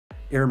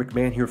Aaron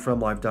McMahon here from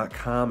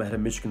Live.com ahead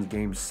of Michigan's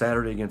game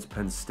Saturday against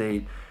Penn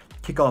State.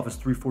 Kickoff is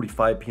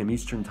 3:45 p.m.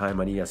 Eastern Time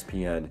on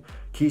ESPN.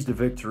 Keys to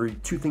victory.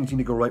 Two things need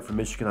to go right for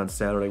Michigan on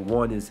Saturday.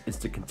 One is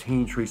to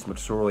contain Trace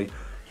McSorley.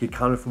 He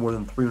accounted for more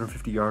than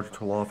 350 yards of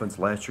total offense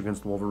last year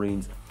against the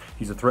Wolverines.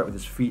 He's a threat with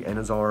his feet and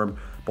his arm.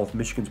 Both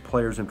Michigan's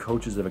players and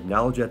coaches have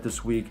acknowledged that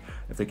this week.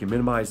 If they can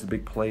minimize the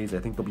big plays, I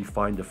think they'll be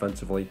fine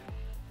defensively.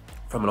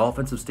 From an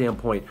offensive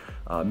standpoint,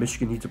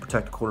 Michigan needs to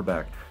protect the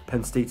quarterback.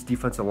 Penn State's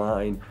defensive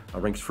line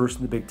ranks first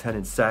in the Big Ten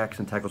in sacks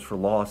and tackles for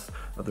loss.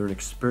 They're an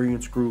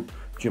experienced group.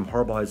 Jim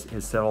Harbaugh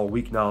has said all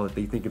week now that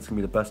they think it's going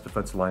to be the best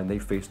defensive line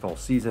they've faced all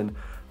season.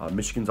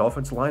 Michigan's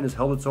offensive line has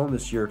held its own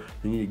this year.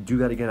 They need to do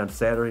that again on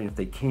Saturday, and if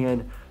they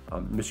can,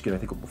 Michigan, I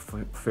think,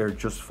 will fare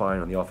just fine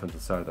on the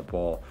offensive side of the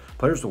ball.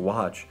 Players to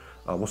watch.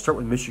 We'll start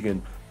with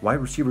Michigan. Wide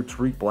receiver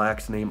Tariq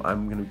Black's name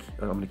I'm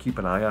gonna keep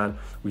an eye on.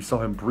 We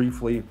saw him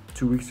briefly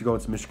 2 weeks ago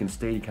against Michigan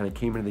State. He kind of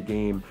came into the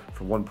game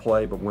for one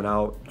play, but went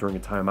out during a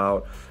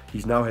timeout.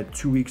 He's now had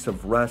 2 weeks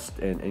of rest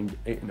and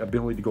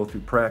ability to go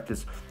through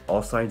practice.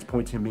 All signs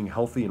point to him being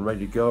healthy and ready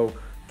to go.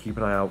 Keep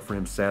an eye out for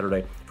him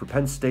Saturday. For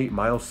Penn State,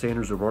 Miles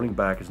Sanders, a running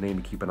back, is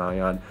named to keep an eye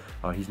on.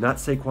 He's not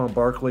Saquon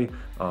Barkley,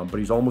 but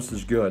he's almost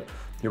as good.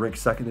 He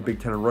ranks second in the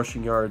Big Ten in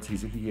rushing yards.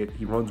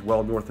 He runs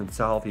well north and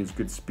south. He has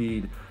good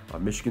speed.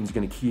 Michigan's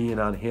going to key in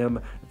on him.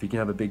 If he can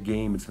have a big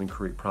game, it's going to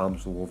create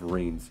problems for the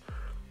Wolverines.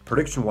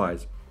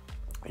 Prediction-wise,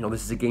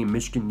 this is a game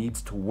Michigan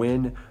needs to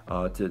win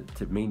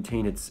to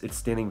maintain its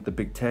standing with the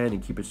Big Ten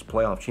and keep its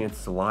playoff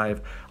chances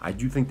alive. I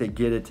do think they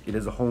get it. It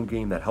is a home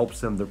game that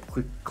helps them.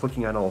 They're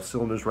clicking on all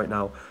cylinders right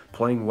now,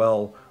 playing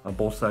well on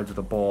both sides of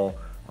the ball.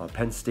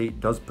 Penn State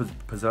does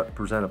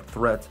present a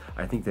threat.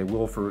 I think they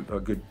will for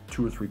a good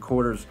 2 or 3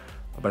 quarters,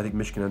 but I think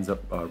Michigan ends up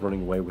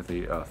running away with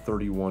a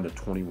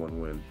 31-21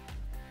 win.